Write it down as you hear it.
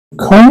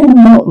Crying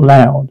out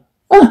loud.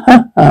 Ah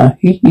ha ha,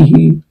 hee hee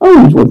hee. I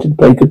always wanted to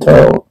play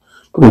guitar, but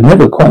could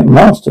never quite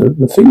master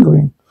the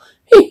fingering.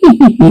 Hee hee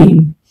hee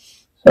hee.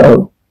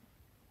 So,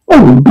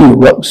 I will be a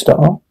rock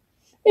star.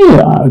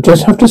 Yeah, I'll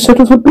just have to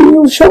settle for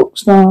being a shock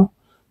star.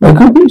 My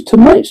goodness,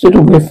 tonight's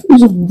little riff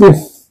is a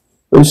riff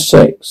of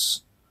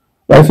sex.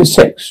 Life is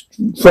sex,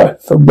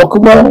 riff of rock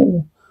and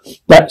roll.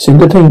 That's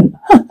entertainment.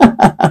 Ha ha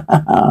ha ha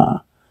ha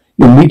ha.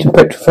 You'll meet a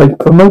petrified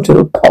promoter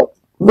of pop,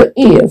 the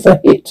ear for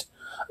hit.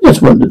 I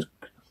just wondered,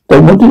 they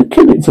wanted to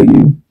kill it for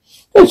you.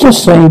 Let's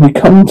just say we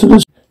come to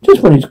this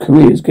just when his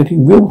career is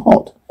getting real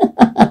hot. Ha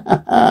ha ha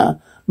ha ha.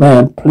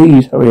 Man,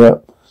 please hurry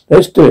up.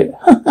 Let's do it.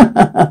 Ha ha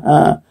ha ha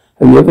ha.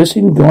 Have you ever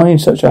seen a guy in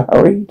such a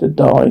hurry to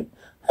die?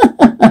 Ha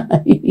ha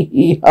ha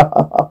ha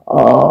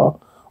ha.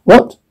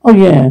 What? Oh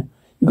yeah.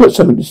 You've got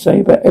something to say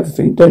about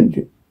everything, don't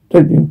you?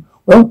 Don't you?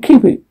 Well,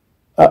 keep it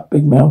up,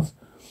 big mouth.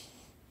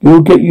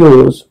 You'll get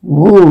yours.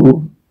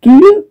 Whoa. Do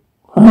you?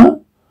 Huh?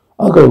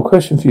 I've got a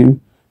question for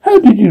you. How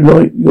did you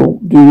like your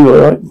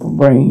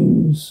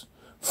brains?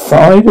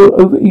 Fried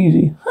or over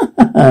easy? Ha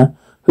ha ha.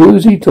 Who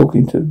is he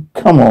talking to?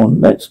 Come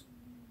on, let's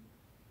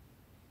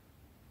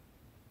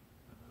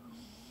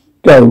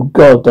go.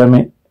 God damn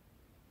it.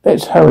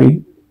 Let's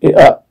hurry it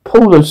up.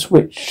 Pull the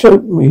switch. Show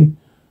me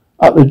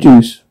up the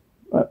juice.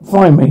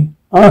 Find me.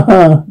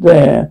 Aha,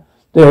 there.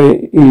 There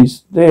it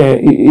is. There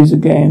it is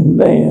again.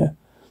 There.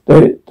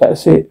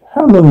 That's it.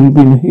 How long have you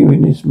been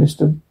hearing this,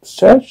 Mr.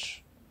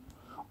 Sash?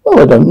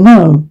 Well, I don't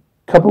know.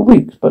 A couple of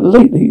weeks, but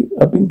lately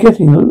I've been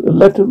getting a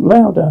little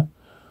louder.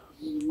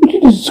 Would you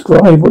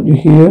describe what you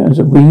hear as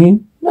a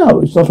ringing?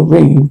 No, it's not a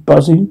ringing,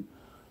 buzzing.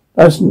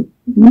 No, it's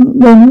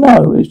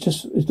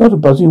not a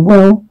buzzing.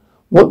 Well,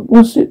 what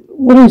was it?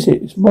 What is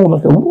it? It's more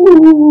like a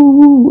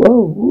woo,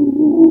 oh,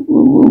 woo, woo,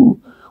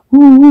 woo,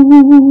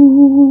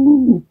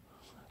 woo.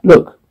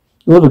 Look,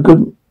 you're the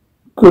good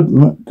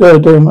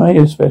goddamn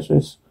ear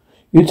specialist.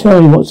 You tell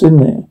me what's in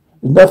there.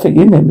 There's nothing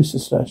in there, Mr.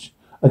 Slash.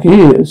 I can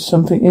hear there's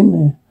something in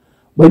there.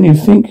 When you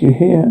think you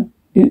hear,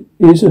 it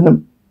is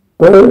an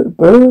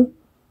aberration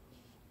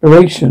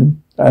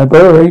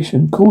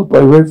caused by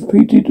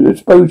repeated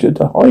exposure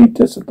to high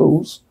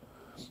decibels.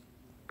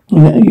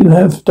 You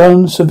have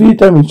done severe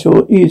damage to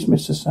your ears,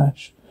 Mr.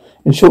 Sash.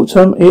 In short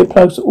term,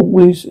 earplugs are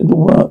always in the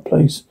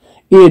workplace.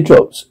 Ear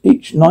drops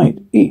each night.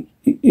 Each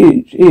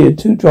ear,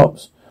 2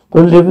 drops.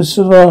 Put a little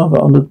saliva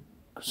on the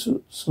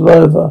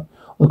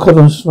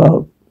cotton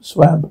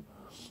swab.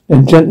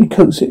 Then gently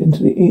coax it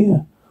into the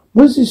ear.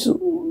 What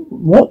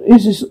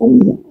is this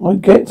all I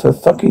get for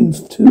fucking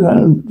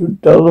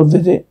 $200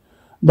 visit?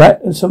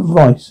 That and some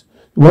advice.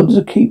 You want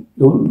to keep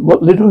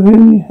what little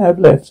hearing you have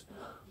left.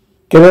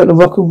 Get out of the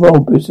rock and roll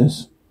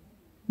business.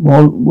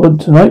 Will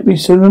tonight be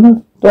soon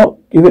enough? Doc,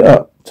 give it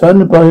up. Turn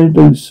the boy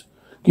loose.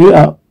 Give it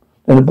up.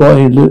 Then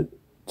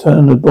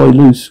turn the boy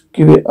loose.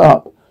 Give it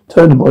up.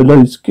 Turn the boy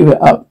loose. Give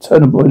it up.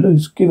 Turn the boy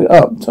loose. Give it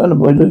up. Turn the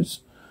boy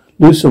loose.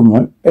 Loose all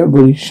right.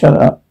 Everybody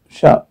shut up.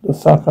 Shut the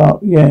fuck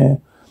up. Yeah.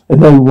 There's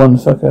no one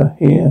fucker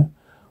here.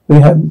 We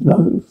have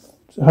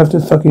to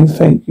fucking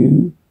thank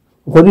you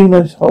for putting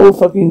this whole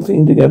fucking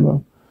thing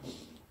together.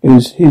 It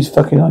was his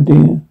fucking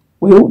idea.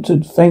 We ought to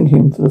thank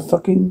him for the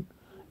fucking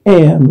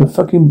air and the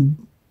fucking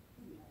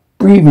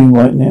breathing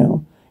right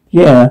now.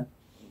 Yeah,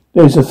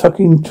 there's the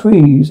fucking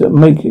trees that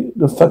make it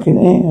the fucking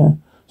air.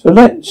 So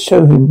let's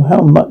show him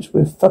how much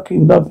we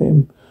fucking love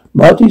him.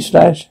 Marty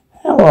Slash,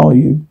 how are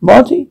you?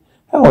 Marty?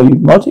 How are you,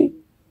 Marty?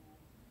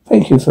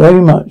 Thank you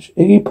very much.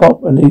 Iggy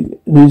Pop and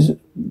his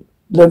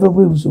leather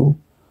weasel.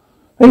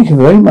 Thank you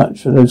very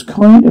much for those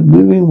kind and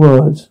moving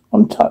words.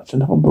 I'm touched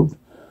and humbled.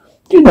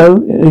 Do you know,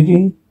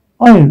 Iggy,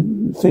 I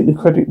think the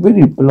credit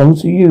really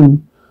belongs to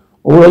you,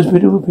 all those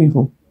beautiful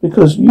people,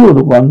 because you're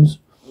the ones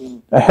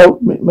that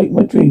helped make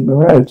my dream a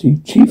reality.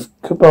 Chief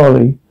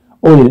Kabali.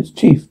 Audience,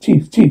 Chief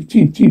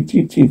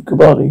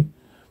Kabali.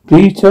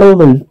 Please tell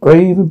those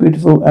brave and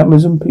beautiful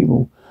Amazon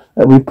people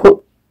that we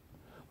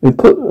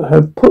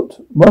have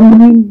put $1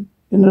 million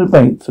in the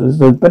bank for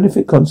those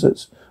benefit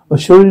concerts. Or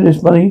surely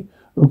this money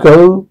will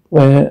go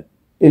where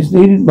it's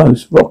needed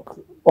most. Rock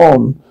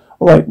on.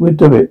 Alright, we'll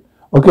do it.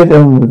 I'll get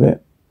on with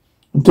it.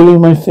 I'm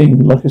doing my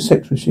thing like a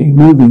sex machine,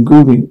 moving,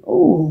 grooving.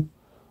 Oh,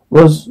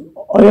 was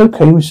I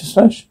okay, Mr.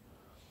 Slash?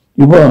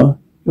 You were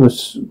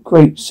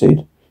great,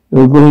 Sid.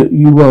 You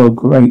were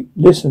great.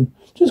 Listen,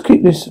 just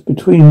keep this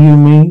between you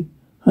and me,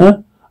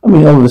 huh? I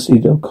mean, obviously,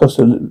 the cost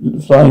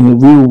of flying a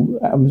real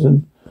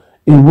Amazon.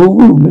 In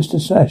woo,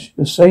 Mr. Slash,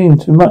 you're saying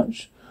too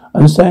much.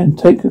 Understand?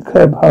 Take a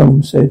cab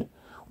home, Sid.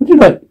 Would you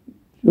like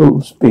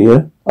your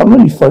spear? I'm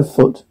only 5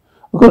 foot.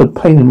 I've got a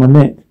pain in my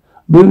neck.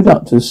 Moving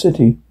up to the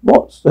city.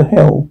 What the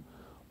hell?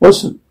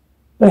 What's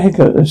the heck?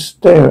 I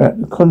stare at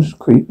the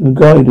concrete and the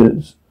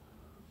guiders.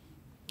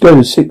 Go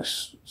to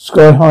 6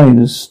 sky high and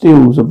the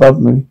steels above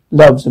me.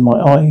 Love's in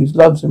my eyes.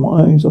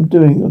 I'm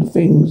doing the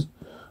things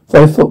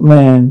 5 foot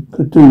man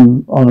could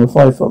do on a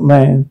 5 foot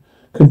man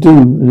could do.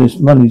 And this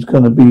money's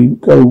gonna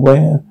go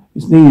where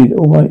it's needed.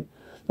 All right.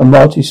 The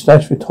Marty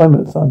Slash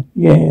retirement fund.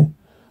 Yeah.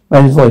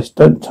 Man's voice.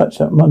 Don't touch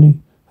that money.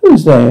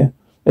 Who's there?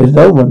 There's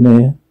no one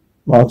there.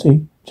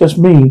 Marty? Just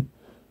me.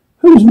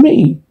 Who's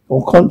me?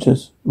 Or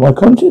conscious? Am I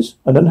conscious?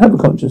 I don't have a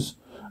conscience.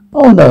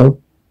 Oh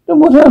no. Then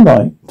what am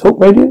I? Talk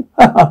radio?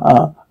 Ha ha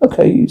ha.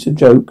 Okay, it's a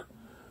joke.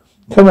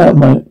 Come out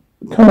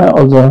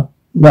of the...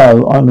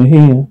 No, I'm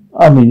here.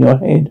 I'm in your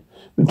head.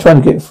 Been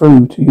trying to get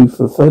through to you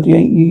for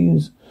 38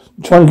 years.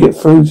 Been trying to get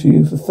through to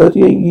you for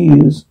 38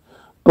 years.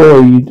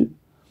 Boy,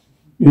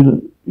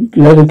 you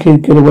let a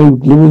kid get away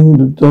with gluing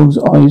the dog's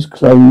eyes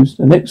closed.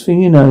 The next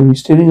thing you know,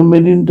 he's stealing $1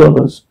 million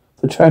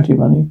for charity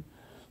money.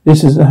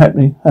 This isn't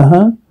happening.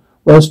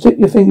 Well, stick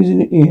your fingers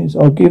in your ears.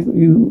 I'll give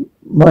you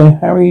my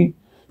Harry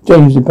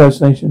James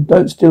impersonation.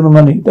 Don't steal the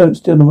money. Don't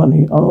steal the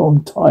money.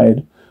 I'm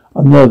tired.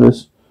 I'm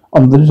nervous.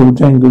 I'm a little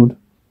jangled.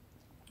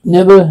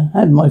 Never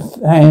had my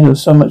hand of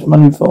so much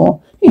money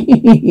before.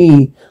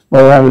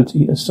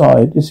 Morality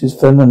aside, this is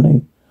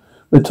felony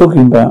we're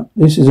talking about.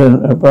 This is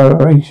an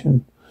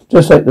aberration.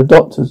 Just like the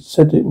doctor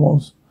said it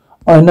was.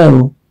 I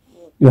know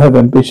you have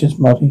ambitions,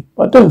 Marty,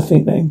 but I don't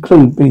think they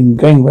include being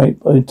gang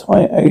raped by the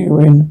entire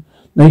Aryan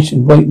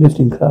Nation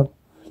weightlifting club.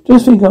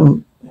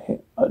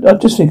 I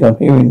just think I'm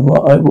hearing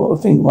what I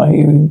think my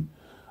hearing.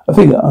 I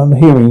think I'm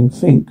hearing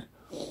think.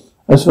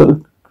 That's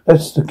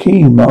the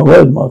key, my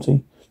word,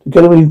 Marty. To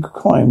get away with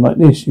crime like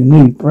this, you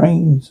need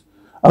brains.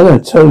 I'm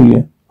going to tell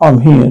you,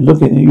 I'm here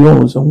looking at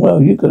yours, and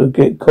well, you're going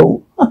to get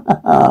caught.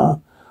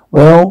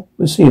 Well,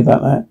 we'll see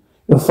about that.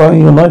 You're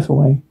throwing your life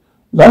away.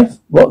 Life?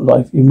 What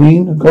life? You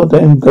mean a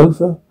goddamn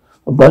gopher?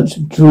 A bunch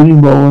of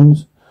drooly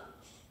morons?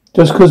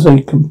 Just because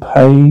they can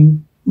pay,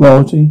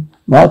 Marty?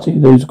 Marty,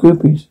 those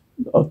groupies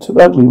are too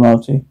ugly,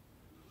 Marty.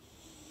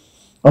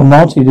 Oh,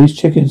 Marty, these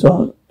chickens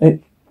aren't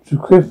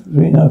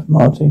crispy enough,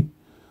 Marty.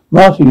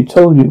 Marty, you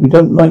told you we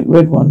don't like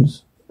red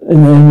ones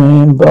in the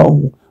M&M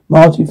bowl.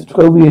 Marty, for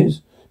 12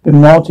 years,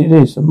 been Marty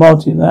this and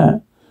Marty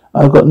that.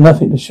 I've got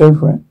nothing to show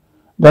for it.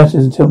 That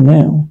is until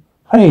now.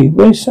 Hey,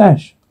 where's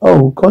Sash?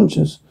 Oh,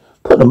 conscious.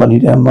 Put the money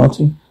down,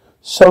 Marty.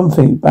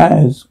 Something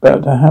bad's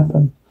about to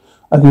happen.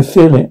 I can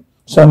feel it.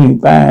 Something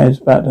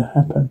bad's about to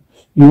happen.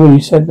 You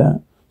really said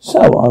that. So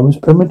I was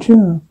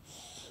premature.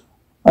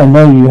 I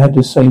know you had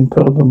the same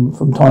problem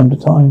from time to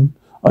time.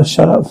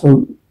 Shut up.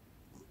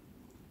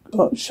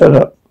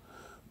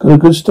 Got a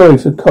good story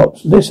for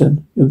cops.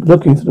 Listen, you're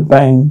looking for the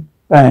band.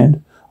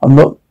 I'm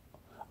not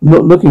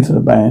looking for the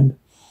band.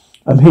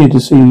 I'm here to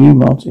see you,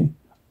 Marty.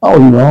 Oh,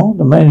 you are?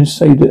 The man who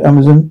saved at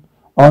Amazon,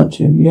 aren't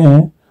you?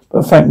 Yeah.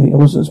 But frankly, I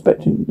wasn't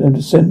expecting them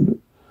to send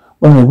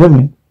one of the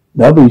women.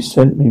 Nobody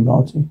sent me,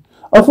 Marty.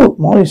 I thought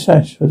Molly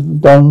Sash has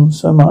done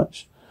so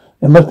much.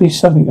 There must be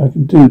something I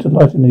can do to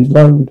lighten his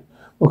load.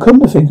 Well, come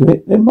to think of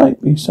it, there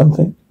might be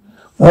something.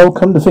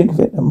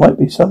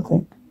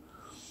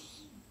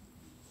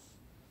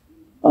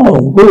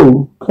 Oh,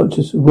 Will,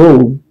 conscious of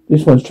Will.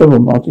 This one's trouble,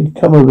 Marty.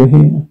 Come over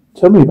here.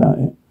 Tell me about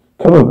it.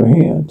 Come over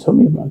here. Tell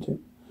me about it.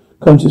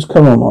 Conscious,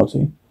 come on,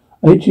 Marty.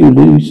 Ain't you a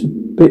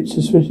bit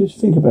suspicious?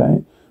 Think about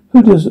it.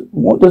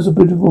 What does a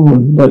beautiful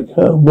woman like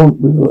her want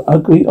with an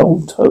ugly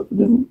old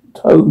little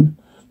toad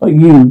like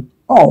you?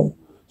 Oh,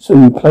 so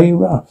you play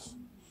rough.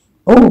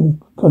 Oh,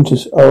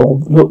 conscious.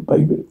 Oh, look,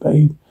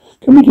 babe.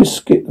 Can we just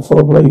skip the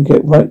foreplay and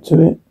get right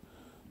to it?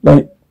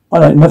 I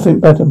like nothing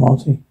better,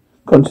 Marty.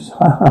 Conscious,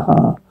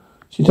 ha.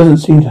 She doesn't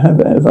seem to have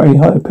a very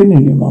high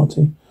opinion of you,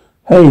 Marty.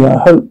 Hey, I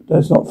hope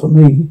that's not for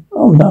me.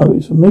 Oh no,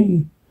 it's for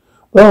me.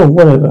 Well,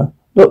 whatever.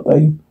 Look,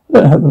 babe, I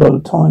don't have a lot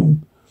of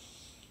time.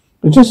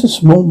 It's just a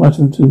small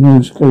matter to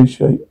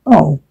negotiate.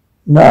 Oh,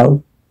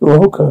 no, you're a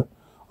hooker.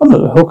 I'm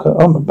not a hooker,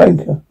 I'm a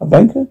banker. A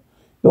banker?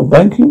 You're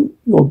banking?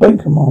 You're a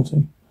banker,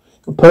 Marty.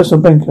 You're a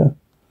personal banker.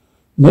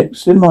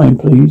 Next in line,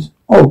 please.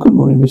 Oh, good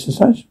morning, Mr.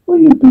 Sash. Will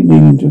you be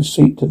needing to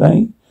seat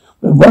today?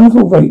 With a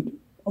wonderful rate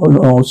on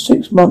our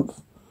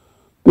 6-month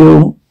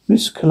bill,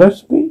 Miss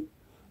Gillespie?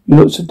 You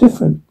look so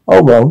different.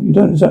 Oh, well, you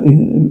don't exactly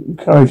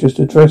encourage us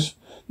to dress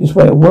this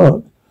way at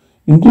work.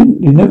 You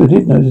never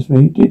did notice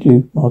me, did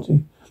you,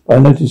 Marty? But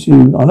I noticed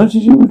you. I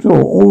noticed you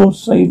withdraw all of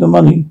save the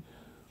money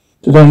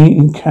today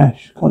in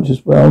cash.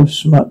 Conscious, well,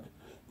 schmuck.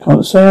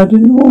 Can't say I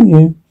didn't warn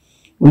you.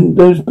 Wouldn't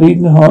those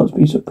bleeding hearts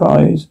be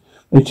surprised?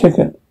 They check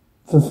it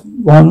for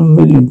 1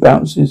 million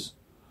bounces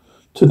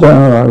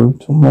tomorrow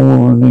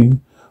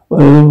morning.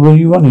 Where were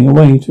you running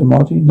away to,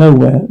 Marty?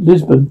 Nowhere.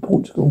 Lisbon,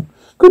 Portugal.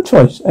 Good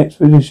choice.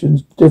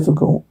 Expedition's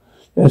difficult.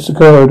 Yes, the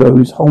corridor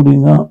is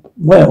holding up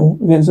well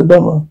against the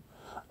dollar.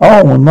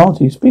 Oh, and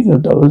Marty, speaking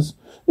of dollars,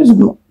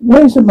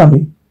 where's the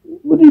money?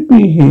 Would it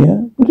be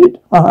here? Would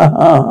it?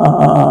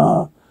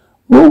 Ha.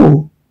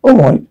 Oh, all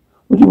right.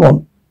 What do you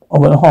want? I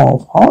want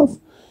half. Half?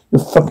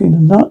 You're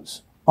fucking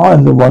nuts.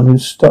 I'm the one who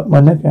stuck my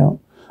neck out.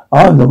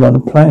 I'm the one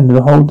who planned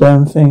the whole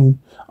damn thing.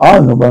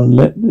 I'm the one who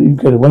let you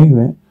get away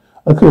with it.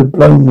 I could have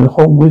blown the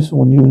whole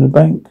whistle on you in the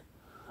bank.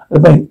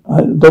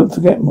 Don't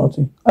forget,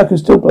 Marty. I can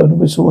still blow the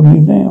whistle on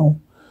you now.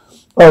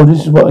 Oh,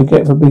 this is what I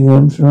get for being an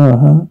entrepreneur,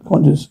 huh?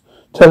 Can't just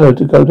tell her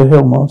to go to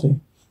hell, Marty.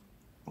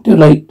 Too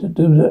late to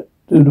do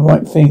the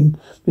right thing.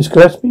 Miss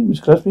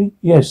Gillespie?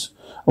 Yes,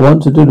 I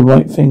want to do the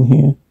right thing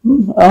here.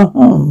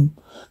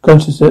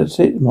 Conscious, that's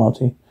it,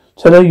 Marty.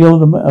 Tell her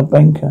you're a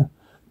banker.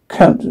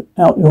 Count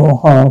out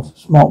your half,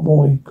 smart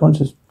boy.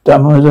 Conscious,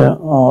 dumb as an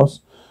arse.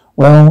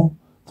 Well,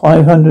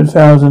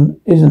 500,000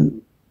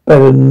 isn't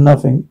better than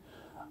nothing.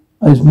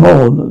 It's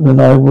more than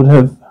I would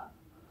have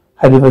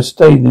had if I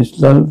stayed in this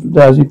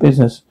lousy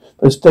business.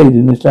 Not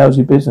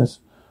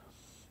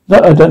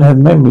that I don't have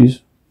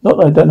memories.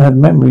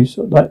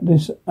 Like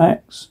this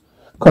axe.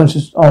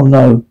 Conscious, oh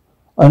no.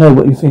 I know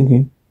what you're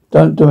thinking.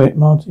 Don't do it,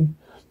 Marty.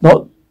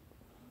 Not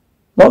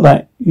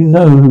that. You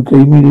know who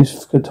gave me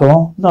this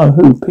guitar? No,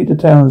 who? Peter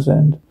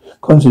Townsend.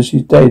 Conscious,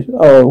 she's dead.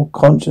 Oh,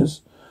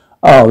 Conscious.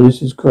 Oh,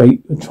 this is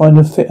great. You're trying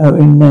to fit her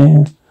in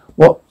there.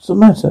 What's the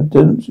matter?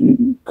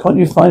 Can't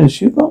you find a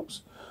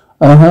shoebox?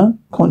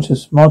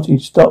 Conscious. Marty,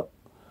 stop.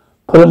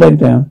 Put a leg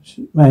down.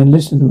 Man,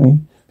 listen to me.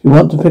 If you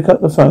want to pick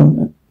up the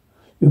phone,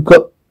 I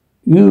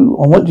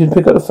want you to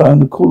pick up the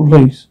phone and call the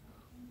police.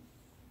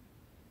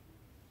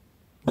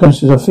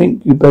 Conscious, I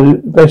think you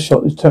best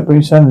shot this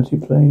temporary sanity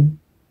plea.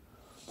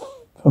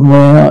 From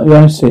where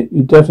I sit,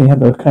 you definitely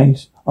have a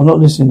case. I'm not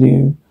listening to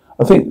you.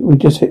 I think we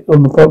just hit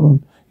on the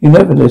problem. You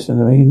never listen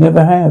to me. You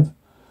never have.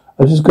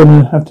 I'm just going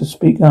to have to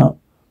speak up.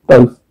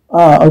 Both.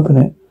 Open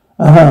it.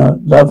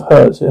 Love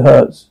hurts. It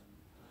hurts.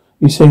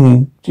 You're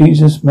singing.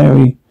 Jesus,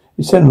 Mary.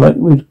 It sounded like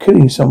we were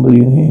killing somebody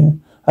in here.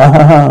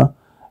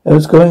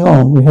 What's going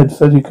on? We had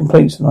 30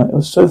 complaints tonight. It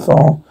was so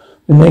far.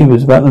 The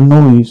neighbours about the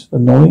noise. The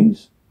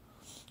noise?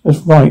 That's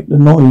right. The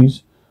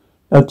noise.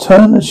 Now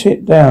turn the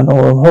shit down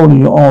or I'm holding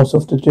your arse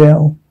off to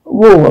jail.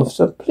 Whoa,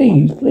 officer.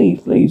 Please.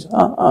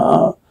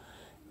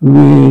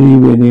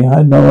 Really, I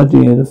had no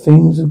idea. The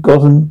things have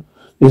gotten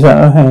this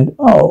out of hand.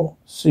 Oh,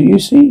 so you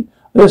see?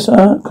 Yes,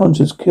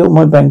 Conscious, killed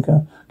my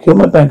banker. Killed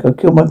my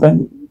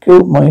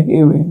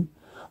hearing.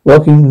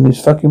 Working in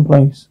this fucking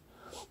place.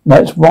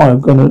 That's why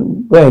I'm gonna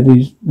wear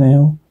these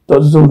now.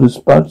 Doctor's orders,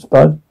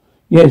 Spud.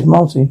 Yes,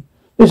 Marty.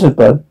 Listen,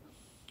 Bud.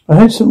 I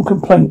had some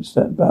complaints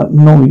about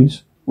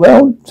noise.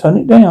 Well, turn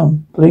it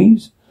down,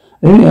 please.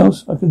 Anything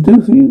else I can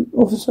do for you,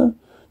 officer?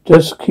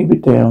 Just keep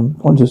it down.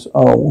 Conscious.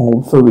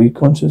 Oh, furry.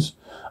 Conscious.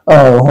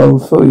 Oh,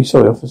 furry.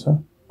 Sorry, officer.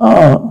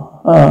 I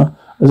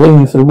was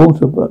aiming for the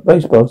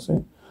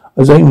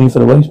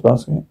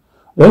wastebasket.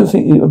 I don't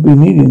think you'll be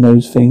needing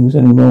those things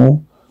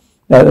anymore.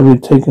 Now that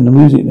we've taken the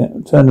music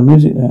down, turned the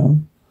music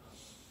down.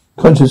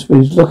 Conscious, but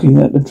he's looking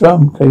at the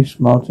drum case,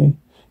 Marty.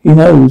 He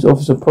knows,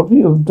 officer,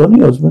 property of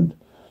Donny Osmond.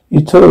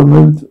 He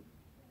moved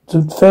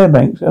to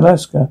Fairbanks,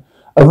 Alaska,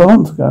 over a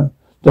month ago.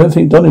 Don't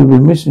think Donny will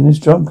be missing his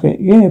drum kit.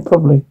 Yeah,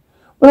 probably.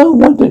 Well,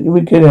 why don't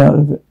we get out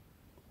of it?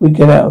 We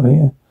get out of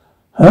here.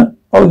 Huh?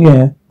 Oh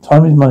yeah,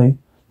 time is money.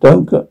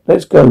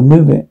 Let's go,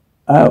 move it.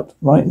 Out,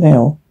 right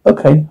now.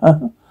 Okay,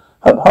 Up.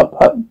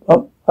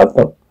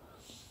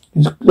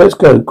 Let's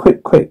go,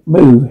 quick,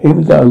 move. Here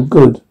we go,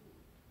 good.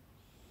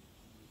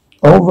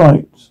 All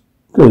right,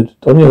 good.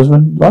 Donny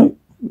Osmond, like,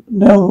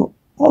 now,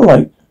 I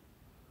like.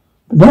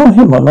 But now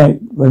him I like,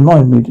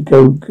 remind me to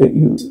go get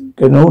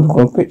an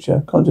autograph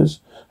picture. Conscious.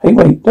 Hey,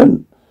 wait,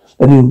 don't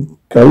let him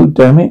go,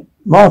 damn it.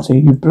 Marty,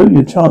 you blew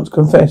your chance,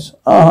 confess.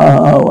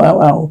 Ow.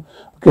 I'm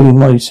getting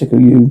mighty sick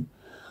of you.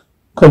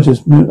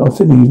 Conscious, I'm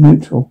feeling he's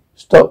neutral.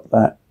 Stop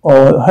that.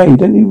 Oh, hey,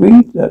 didn't you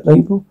read that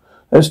label?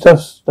 That's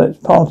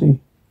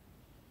party.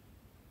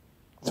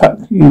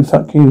 Fuck you,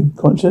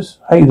 Conscious.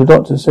 Hey, the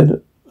doctor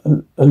said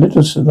a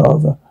little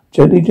saliva.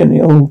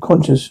 Gently, oh,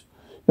 Conscious.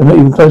 You're not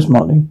even close,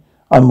 Marty.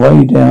 I'm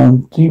way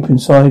down, deep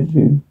inside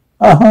you.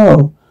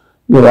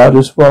 You're out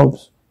of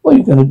swabs. What are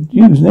you going to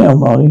use now,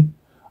 Marty?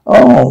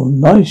 Oh,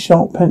 nice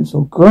sharp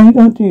pencil. Great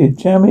idea.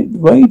 Jam it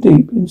way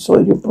deep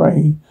inside your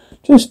brain.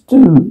 Just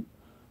do,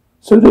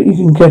 so that you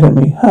can get at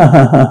me.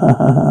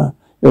 Ha.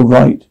 You're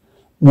right.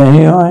 Now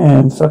here I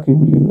am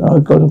fucking you.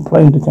 I've got a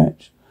plane to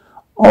catch.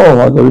 All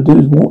I got to do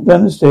is walk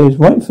down the stairs,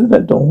 wait for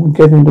that door, and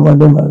get into my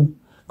limo.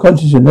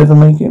 Conscious, you'll never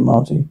make it,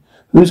 Marty.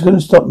 Who's going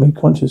to stop me?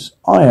 Conscious,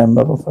 I am,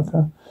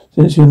 motherfucker.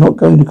 Since you're not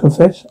going to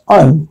confess,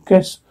 I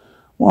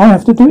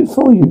have to do it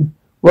for you.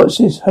 What's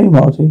this? Hey,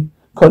 Marty.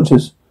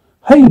 Conscious,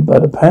 hey,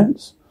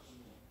 Butterpants.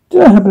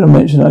 Did I happen to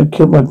mention I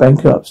killed my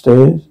banker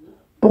upstairs?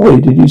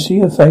 Boy, did you see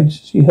her face?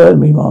 She heard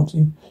me,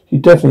 Marty. She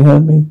definitely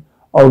heard me.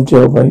 Oh,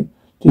 jailbait.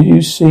 Did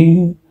you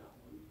see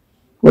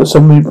what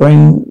somebody's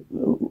brain...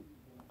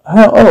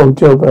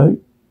 jailbait.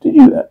 Did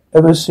you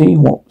ever see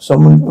what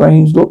someone's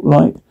brains look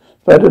like?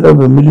 Splattered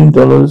over $1 million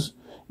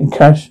in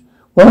cash?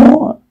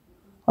 Well,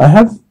 I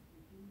have...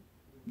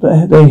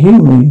 They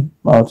hear me,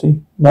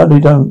 Marty. No, they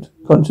don't.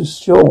 Conscious,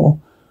 sure.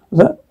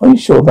 Are you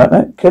sure about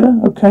that, killer?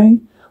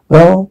 Okay.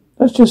 Well,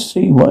 let's just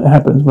see what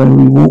happens when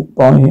we walk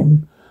by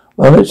him.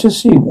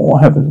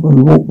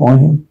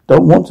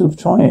 Don't want to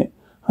try it.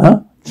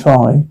 Huh?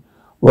 Try.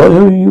 Why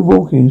are you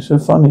walking so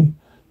funny?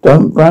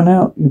 Don't run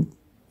out.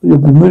 Your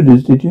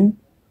Bermudas, did you?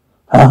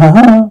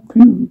 Ha.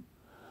 Pew.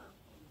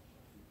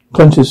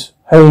 Conscious.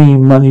 Hey,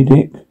 money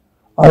dick.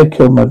 I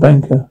killed my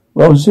banker.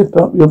 Well, zip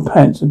up your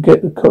pants and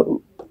get the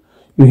cop.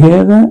 You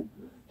hear that?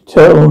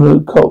 Tell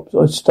the cops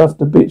I stuffed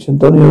the bitch in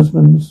Donny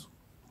Osmond's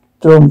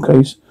drum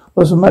case.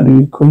 What's the matter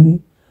with you,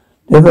 Queenie?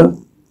 Never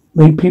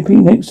made pee-pee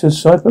next to a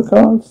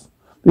psychopath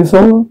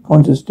before?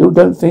 Conscious, still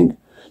don't think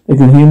They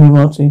can hear me,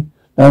 Marty.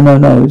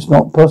 No, it's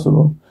not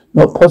possible.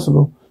 Not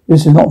possible.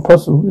 This is not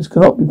possible. This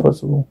cannot be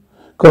possible.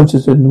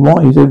 Conscious, and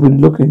why is everybody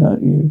looking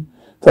at you?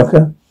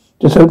 Fucker,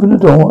 just open the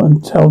door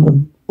and tell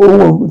them.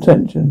 All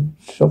attention,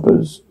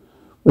 shoppers.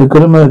 We've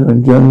got a murder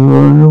in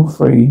Journal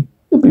 3.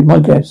 You'll be my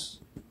guest.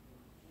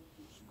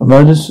 A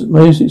murder's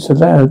music's so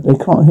loud they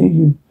can't hear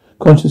you.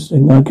 Conscious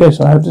thing, I guess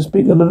I have to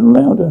speak a little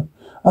louder.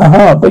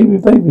 Aha,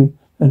 baby.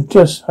 And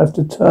just have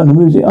to turn the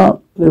music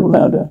up a little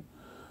louder.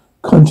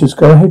 Conscious,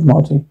 go ahead,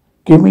 Marty.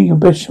 Give me your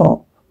best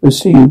shot. We'll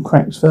see who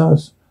cracks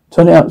first.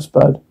 Turn it up,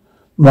 Spud.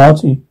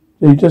 Marty,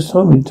 you just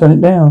told me to turn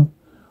it down.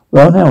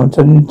 Well, now I'm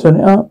telling you to turn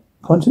it up.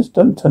 Conscious,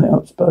 don't turn it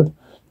up, Spud.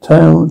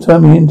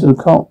 Turn me into the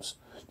cops.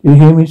 Do you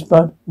hear me,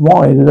 Spud?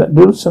 Why, that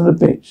little son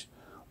of a bitch?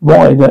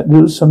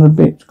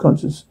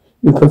 Conscious,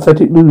 you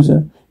pathetic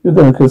loser. You're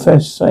going to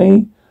confess,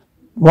 say?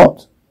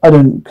 What? I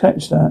didn't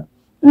catch that.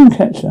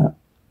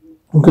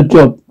 Good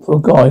job for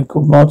a guy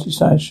called Marty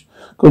Sash.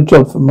 Good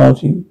job for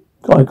Marty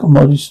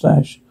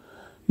Sash.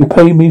 You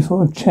paid me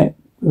for a check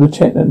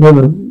that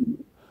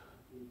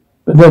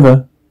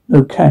never,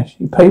 no cash.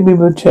 You paid me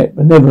with a check,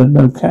 but never,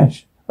 no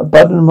cash. A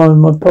button in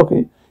my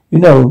pocket. You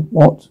know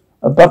what?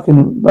 A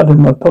button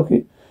in my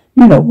pocket.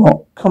 You know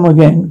what? Come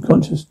again,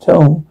 Conscious.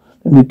 Tell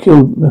them you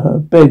killed her.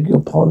 Beg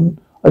your pardon.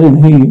 I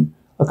didn't hear you.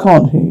 I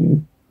can't hear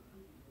you.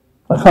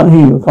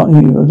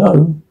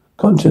 No.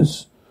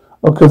 Conscious.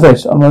 I'll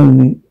confess. I'm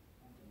only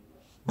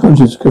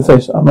conscious.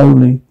 I'm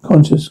only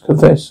conscious.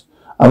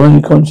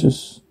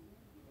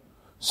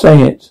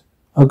 Say it.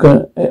 I'm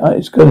gonna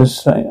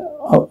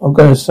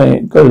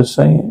say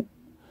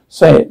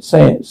it.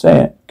 Say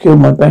it. Kill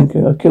my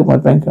banker. I killed my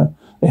banker.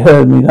 They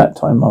heard me that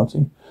time,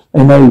 Marty.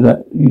 They know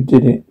that you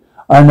did it.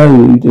 I know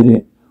you did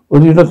it.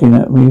 What are you looking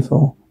at me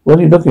for?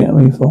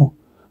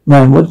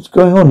 Man, what's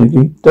going on,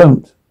 Iggy?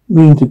 Don't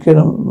mean to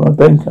kill my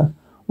banker.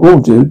 Will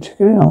do. Check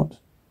it out.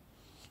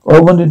 All I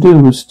wanted to do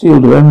was steal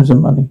the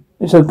Amazon money.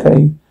 It's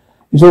okay.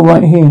 It's all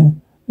right here.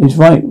 It's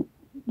right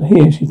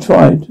here. She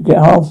tried to get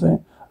half of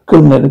it. I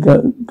couldn't let her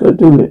go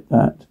do it.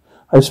 That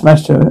I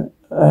smashed her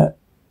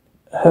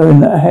in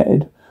the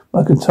head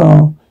by a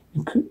guitar.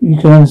 You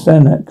can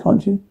understand that,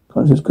 can't you?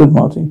 Conscious, good,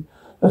 Marty.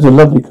 That's a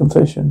lovely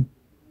confession.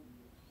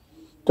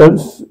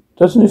 Doesn't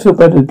it feel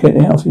better to get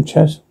it out of your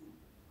chest?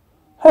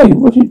 Hey,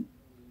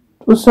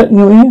 what's that in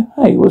your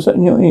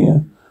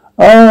ear?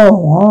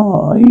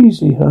 Oh,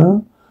 easy,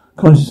 huh?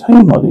 Conscious,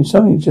 hey, Marty,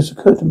 something just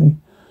occurred to me.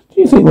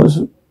 Do you think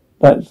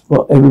that's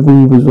what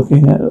everybody was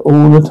looking at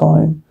all the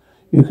time?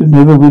 You could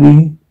never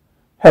really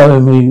hell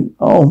me.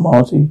 Oh,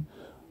 Marty,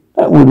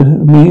 that would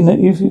mean that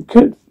if you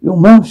kept your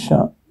mouth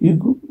shut,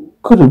 you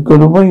could have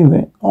got away with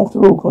it. After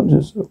all,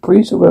 Conscious, a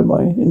priest, a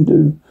rabbi,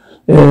 Hindu,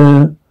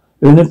 they're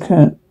in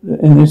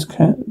this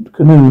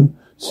canoe.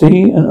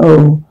 C and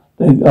O,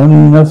 there's only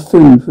enough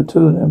food for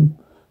two of them.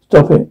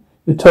 Stop it.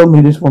 You told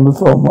me this one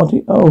before,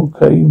 Marty.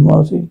 Okay,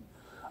 Marty.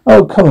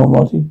 Oh, come on,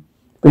 Marty.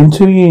 It's been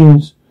 2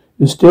 years.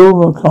 You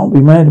still can't be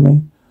mad at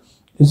me.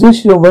 Is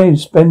this your way to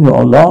spend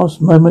your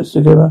last moments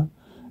together?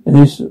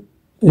 Is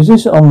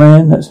this our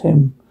man? That's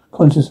him.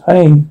 Conscious,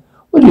 hey,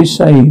 what do you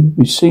say?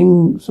 We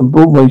sing some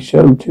Broadway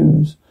show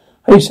tunes.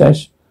 Hey,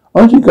 Sash,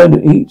 aren't you going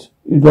to eat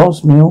your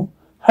last meal?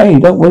 Hey,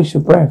 don't waste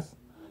your breath.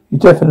 You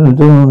definitely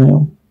do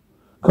now.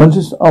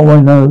 Conscious, oh,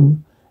 I know.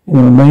 In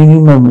the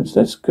remaining moments,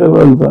 let's go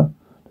over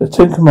the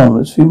 10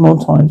 Commandments a few more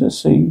times. Let's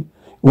see.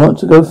 You want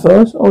to go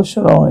first, or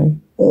shall I?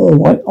 All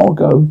right, I'll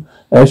go.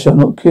 Thou shalt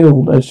not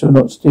kill, thou shalt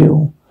not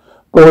steal.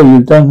 Boy,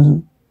 you've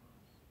done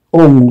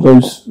all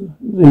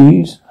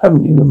these,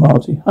 haven't you,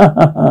 Marty? Ha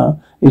ha ha.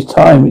 It's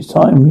time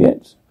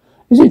yet.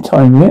 Is it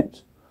time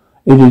yet?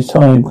 It is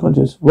time,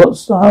 Conscious.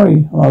 What's the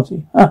hurry,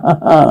 Marty? Ha ha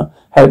ha.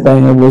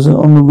 Headbanger wasn't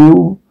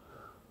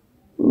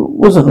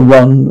the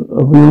one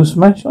a real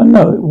smash? I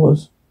know it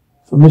was.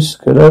 For Miss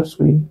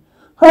Kadowski.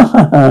 Ha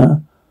ha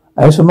ha.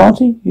 As for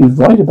Marty, he's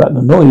right about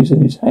the noise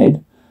in his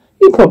head.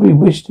 He probably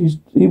wished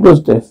he was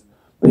deaf,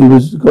 but he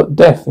got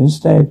deaf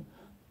instead.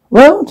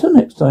 Well, until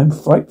next time,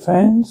 Fright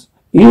fans.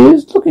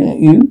 Ears looking at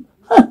you.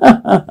 Ha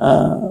ha ha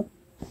ha.